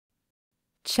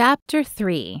Chapter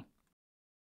 3.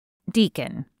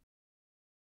 Deacon.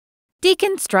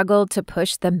 Deacon struggled to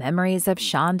push the memories of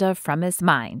Shonda from his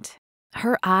mind.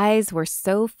 Her eyes were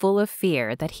so full of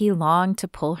fear that he longed to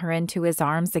pull her into his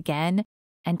arms again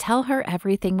and tell her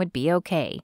everything would be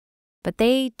okay. But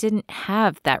they didn't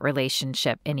have that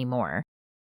relationship anymore.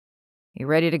 "You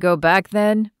ready to go back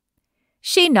then?"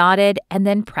 She nodded and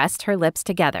then pressed her lips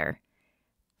together.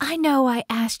 "I know I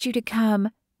asked you to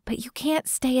come, but you can't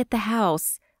stay at the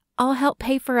house. I'll help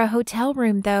pay for a hotel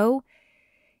room, though."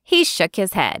 He shook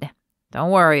his head.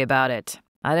 "Don't worry about it.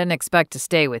 I didn't expect to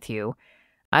stay with you.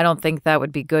 I don't think that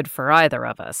would be good for either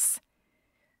of us."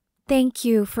 "Thank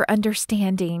you for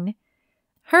understanding."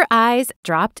 Her eyes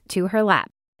dropped to her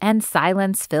lap, and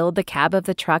silence filled the cab of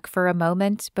the truck for a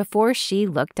moment before she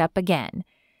looked up again.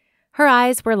 Her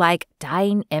eyes were like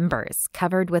dying embers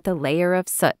covered with a layer of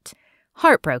soot,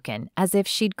 heartbroken as if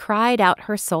she'd cried out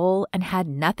her soul and had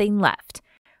nothing left,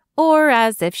 or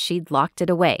as if she'd locked it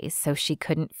away so she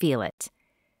couldn't feel it.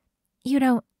 "You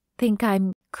don't think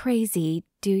I'm crazy,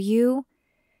 do you?"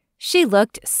 She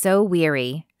looked so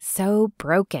weary, so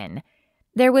broken.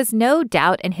 There was no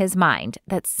doubt in his mind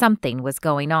that something was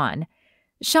going on.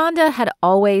 Shonda had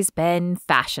always been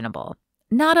fashionable,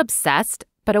 not obsessed,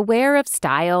 but aware of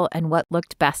style and what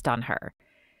looked best on her.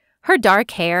 Her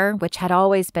dark hair, which had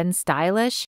always been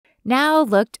stylish, now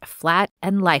looked flat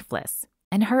and lifeless,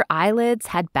 and her eyelids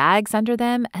had bags under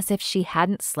them as if she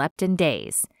hadn't slept in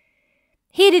days.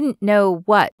 He didn't know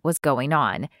what was going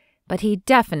on, but he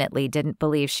definitely didn't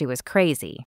believe she was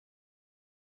crazy.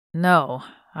 "No,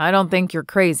 I don't think you're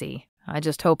crazy. I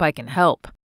just hope I can help."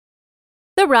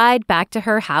 The ride back to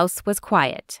her house was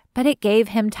quiet, but it gave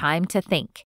him time to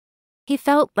think. He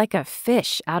felt like a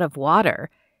fish out of water.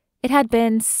 It had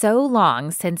been so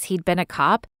long since he'd been a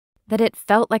cop that it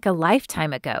felt like a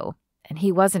lifetime ago, and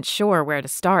he wasn't sure where to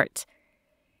start.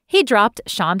 He dropped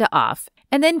Shonda off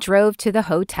and then drove to the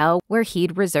hotel where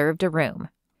he'd reserved a room.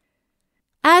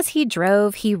 As he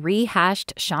drove, he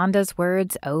rehashed Shonda's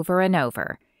words over and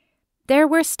over. There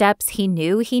were steps he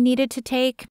knew he needed to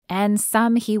take, and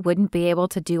some he wouldn't be able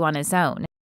to do on his own,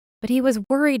 but he was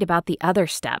worried about the other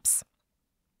steps,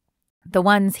 the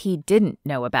ones he didn't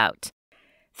know about.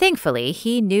 Thankfully,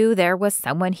 he knew there was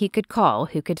someone he could call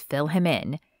who could fill him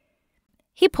in.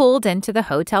 He pulled into the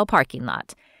hotel parking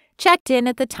lot, checked in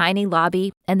at the tiny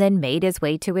lobby, and then made his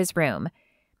way to his room.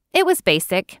 It was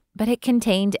basic, but it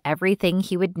contained everything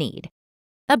he would need: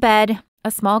 a bed,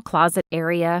 a small closet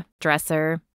area,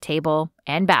 dresser, table,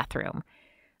 and bathroom.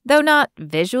 Though not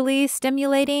visually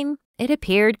stimulating, it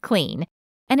appeared clean,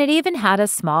 and it even had a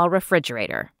small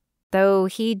refrigerator, though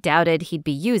he doubted he'd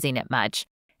be using it much,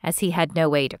 as he had no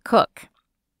way to cook.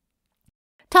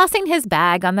 Tossing his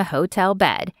bag on the hotel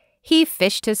bed, he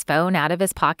fished his phone out of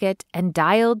his pocket and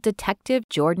dialed Detective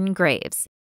Jordan Graves.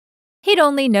 He'd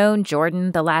only known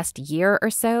Jordan the last year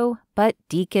or so, but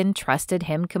Deacon trusted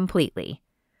him completely.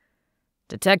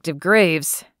 "Detective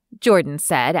Graves," Jordan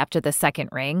said after the second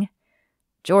ring.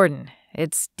 "Jordan,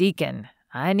 it's Deacon.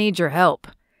 I need your help."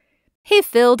 He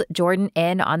filled Jordan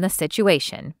in on the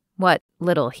situation, what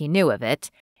little he knew of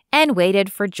it, and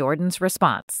waited for Jordan's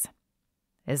response.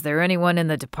 "Is there anyone in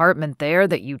the department there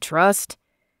that you trust?"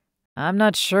 "I'm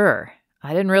not sure. I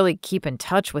didn't really keep in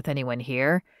touch with anyone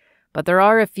here, but there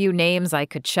are a few names I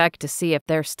could check to see if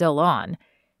they're still on.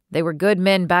 They were good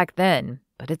men back then,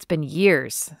 but it's been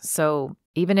years, so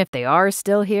even if they are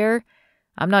still here,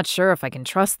 I'm not sure if I can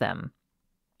trust them."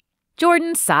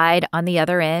 Jordan sighed on the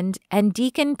other end, and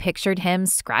Deacon pictured him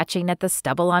scratching at the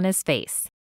stubble on his face.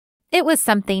 It was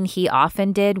something he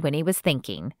often did when he was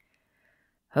thinking.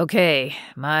 "Okay,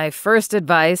 my first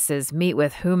advice is meet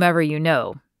with whomever you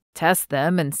know. Test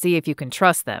them and see if you can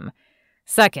trust them.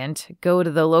 Second, go to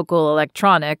the local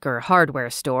electronic or hardware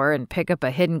store and pick up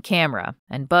a hidden camera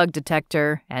and bug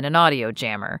detector and an audio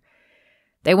jammer.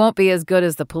 They won't be as good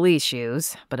as the police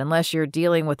use, but unless you're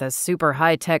dealing with a super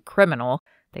high-tech criminal,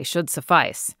 they should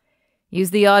suffice.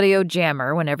 Use the audio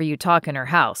jammer whenever you talk in her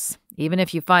house, even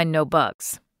if you find no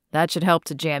bugs. That should help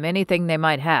to jam anything they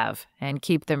might have and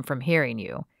keep them from hearing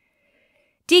you."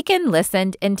 Deacon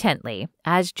listened intently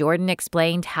as Jordan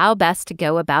explained how best to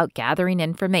go about gathering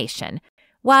information,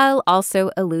 while also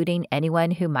eluding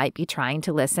anyone who might be trying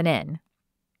to listen in.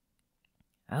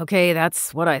 "Okay,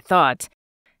 that's what I thought.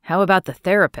 How about the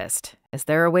therapist? Is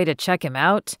there a way to check him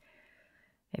out?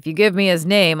 If you give me his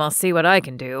name, I'll see what I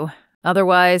can do.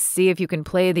 Otherwise, see if you can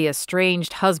play the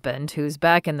estranged husband who's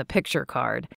back in the picture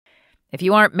card. If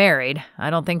you aren't married, I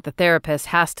don't think the therapist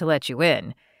has to let you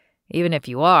in. Even if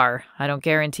you are, I don't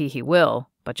guarantee he will,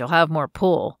 but you'll have more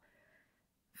pull."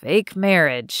 "Fake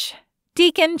marriage."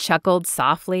 Deacon chuckled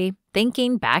softly,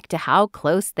 thinking back to how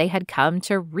close they had come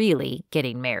to really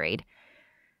getting married.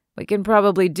 We can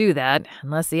probably do that,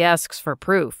 unless he asks for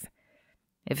proof.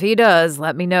 If he does,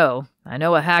 let me know. I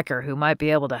know a hacker who might be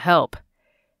able to help.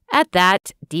 At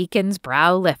that, Deacon's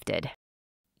brow lifted.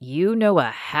 You know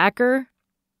a hacker?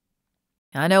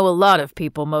 I know a lot of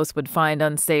people most would find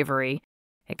unsavory.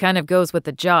 It kind of goes with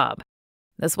the job.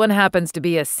 This one happens to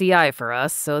be a CI for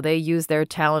us, so they use their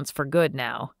talents for good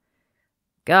now.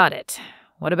 Got it.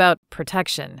 What about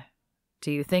protection?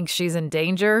 Do you think she's in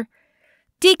danger?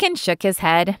 Deacon shook his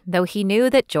head, though he knew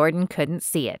that Jordan couldn't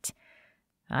see it.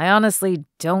 I honestly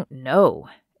don't know.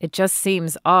 It just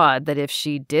seems odd that if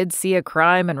she did see a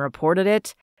crime and reported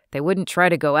it, they wouldn't try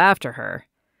to go after her.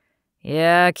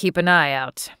 Yeah, keep an eye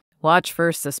out. Watch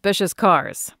for suspicious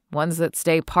cars, ones that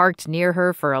stay parked near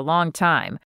her for a long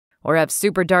time, or have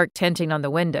super dark tinting on the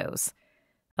windows.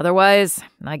 Otherwise,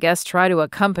 I guess try to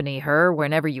accompany her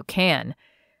whenever you can.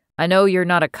 I know you're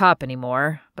not a cop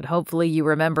anymore, but hopefully you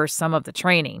remember some of the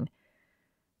training.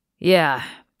 Yeah.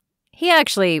 He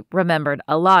actually remembered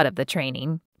a lot of the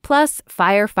training, plus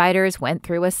firefighters went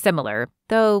through a similar,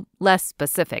 though less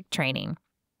specific, training.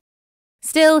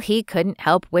 Still, he couldn't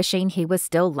help wishing he was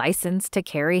still licensed to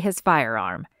carry his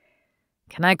firearm.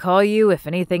 Can I call you if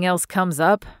anything else comes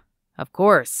up? Of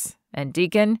course. And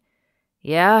Deacon?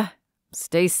 Yeah?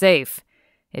 Stay safe.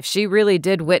 If she really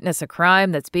did witness a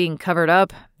crime that's being covered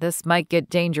up, this might get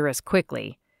dangerous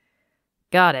quickly.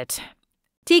 Got it.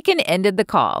 Deacon ended the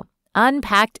call,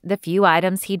 unpacked the few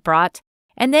items he'd brought,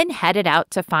 and then headed out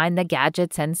to find the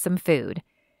gadgets and some food.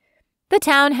 The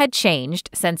town had changed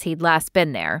since he'd last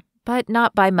been there, but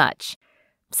not by much.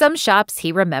 Some shops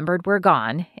he remembered were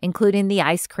gone, including the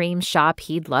ice cream shop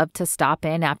he'd loved to stop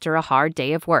in after a hard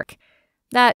day of work.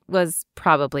 That was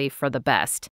probably for the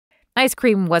best. Ice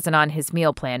cream wasn't on his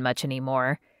meal plan much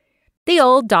anymore. The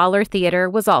old dollar theater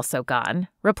was also gone,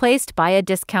 replaced by a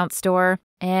discount store,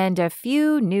 and a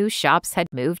few new shops had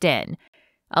moved in.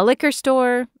 A liquor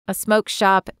store, a smoke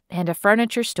shop, and a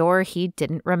furniture store he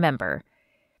didn't remember.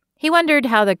 He wondered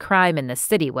how the crime in the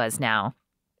city was now.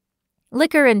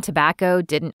 Liquor and tobacco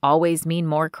didn't always mean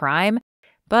more crime,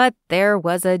 but there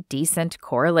was a decent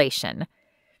correlation.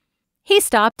 He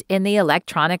stopped in the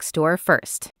electronics store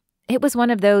first. It was one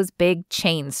of those big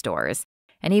chain stores,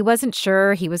 and he wasn't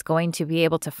sure he was going to be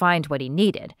able to find what he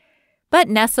needed. But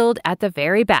nestled at the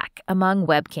very back among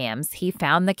webcams, he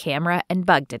found the camera and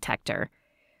bug detector.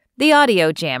 The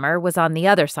audio jammer was on the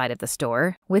other side of the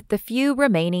store, with the few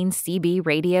remaining CB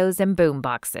radios and boom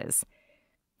boxes.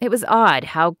 It was odd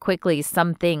how quickly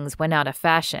some things went out of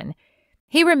fashion.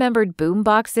 He remembered boom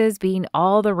boxes being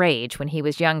all the rage when he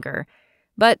was younger,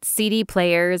 but CD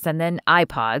players and then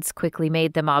iPods quickly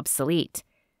made them obsolete.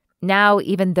 Now,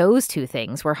 even those two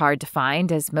things were hard to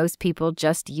find, as most people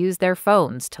just use their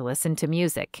phones to listen to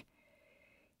music.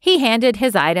 He handed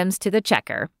his items to the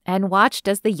checker and watched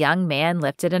as the young man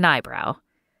lifted an eyebrow.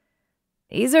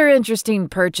 These are interesting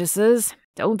purchases.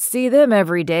 Don't see them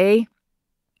every day.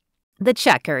 The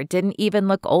checker didn't even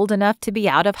look old enough to be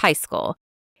out of high school,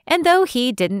 and though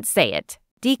he didn't say it,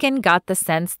 Deacon got the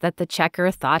sense that the checker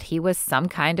thought he was some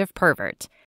kind of pervert.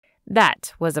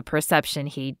 That was a perception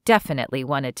he definitely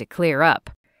wanted to clear up.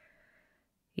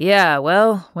 Yeah,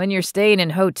 well, when you're staying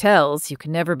in hotels, you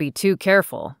can never be too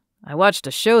careful. I watched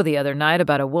a show the other night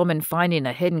about a woman finding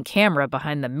a hidden camera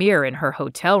behind the mirror in her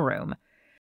hotel room.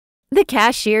 The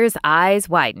cashier's eyes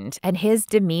widened, and his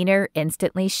demeanor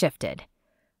instantly shifted.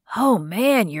 Oh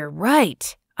man, you're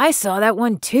right. I saw that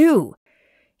one too.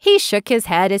 He shook his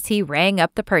head as he rang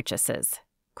up the purchases.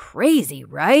 Crazy,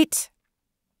 right?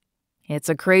 It's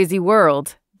a crazy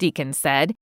world, Deacon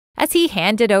said, as he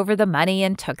handed over the money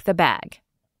and took the bag.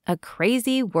 A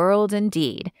crazy world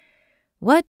indeed.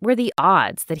 What were the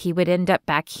odds that he would end up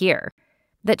back here?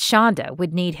 That Shonda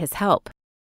would need his help?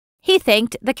 He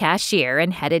thanked the cashier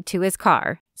and headed to his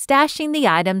car, stashing the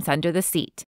items under the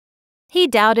seat. He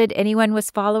doubted anyone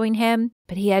was following him,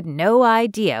 but he had no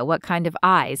idea what kind of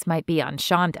eyes might be on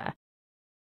Shonda.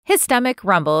 His stomach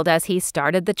rumbled as he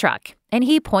started the truck, and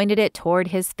he pointed it toward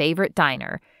his favorite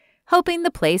diner, hoping the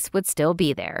place would still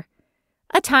be there.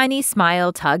 A tiny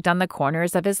smile tugged on the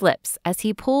corners of his lips as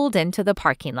he pulled into the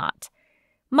parking lot.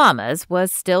 Mama's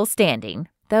was still standing,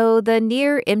 though the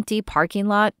near-empty parking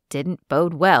lot didn't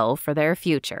bode well for their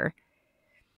future.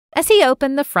 As he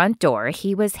opened the front door,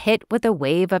 he was hit with a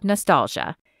wave of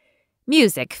nostalgia.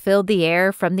 Music filled the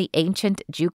air from the ancient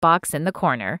jukebox in the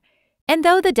corner, and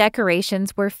though the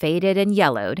decorations were faded and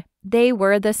yellowed, they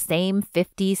were the same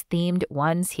 50s-themed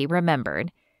ones he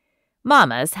remembered.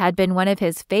 Mama's had been one of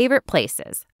his favorite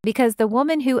places because the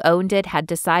woman who owned it had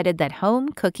decided that home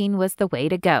cooking was the way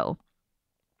to go.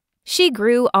 She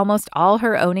grew almost all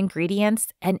her own ingredients,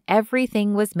 and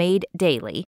everything was made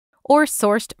daily or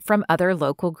sourced from other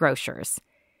local grocers.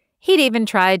 He'd even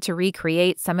tried to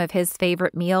recreate some of his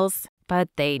favorite meals, but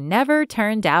they never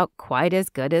turned out quite as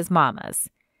good as Mama's.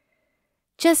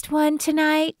 "Just one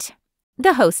tonight?"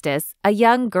 The hostess, a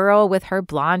young girl with her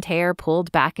blonde hair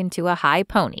pulled back into a high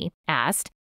pony,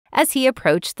 asked as he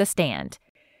approached the stand.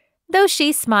 Though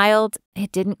she smiled,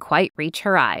 it didn't quite reach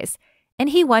her eyes, and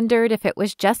he wondered if it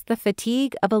was just the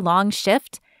fatigue of a long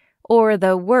shift or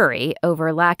the worry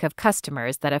over lack of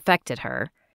customers that affected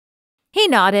her. He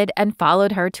nodded and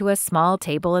followed her to a small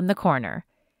table in the corner.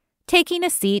 Taking a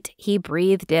seat, he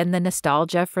breathed in the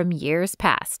nostalgia from years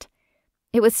past.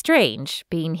 It was strange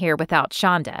being here without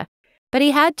Shonda, but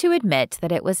he had to admit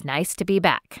that it was nice to be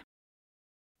back.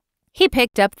 He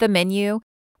picked up the menu,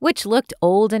 which looked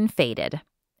old and faded.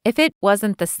 If it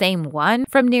wasn't the same one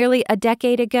from nearly a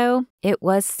decade ago, it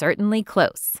was certainly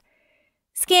close.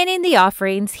 Scanning the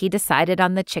offerings, he decided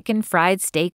on the chicken fried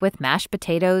steak with mashed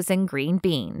potatoes and green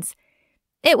beans.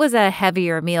 It was a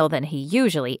heavier meal than he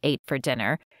usually ate for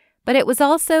dinner, but it was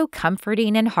also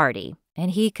comforting and hearty,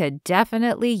 and he could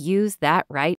definitely use that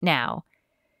right now.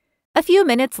 A few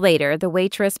minutes later, the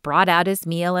waitress brought out his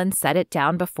meal and set it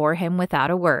down before him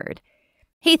without a word.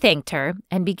 He thanked her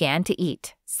and began to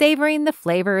eat, savoring the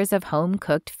flavors of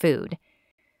home-cooked food.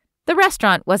 The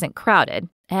restaurant wasn't crowded,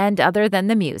 and other than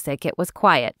the music, it was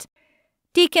quiet.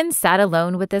 Deacon sat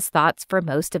alone with his thoughts for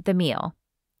most of the meal.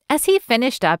 As he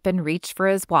finished up and reached for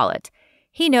his wallet,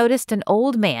 he noticed an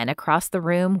old man across the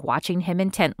room watching him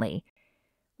intently.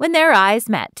 When their eyes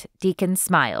met, Deacon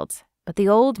smiled, but the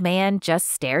old man just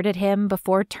stared at him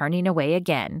before turning away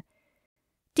again.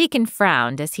 Deacon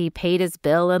frowned as he paid his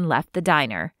bill and left the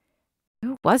diner.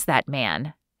 Who was that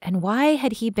man, and why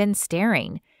had he been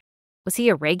staring? Was he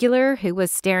a regular who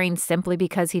was staring simply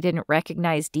because he didn't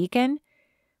recognize Deacon?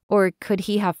 Or could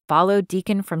he have followed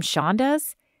Deacon from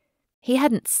Shonda's? He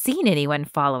hadn't seen anyone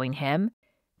following him,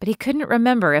 but he couldn't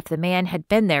remember if the man had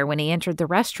been there when he entered the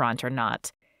restaurant or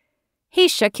not. He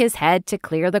shook his head to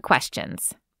clear the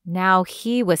questions. Now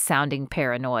he was sounding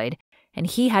paranoid, and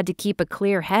he had to keep a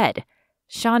clear head.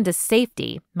 Shonda's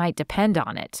safety might depend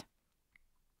on it.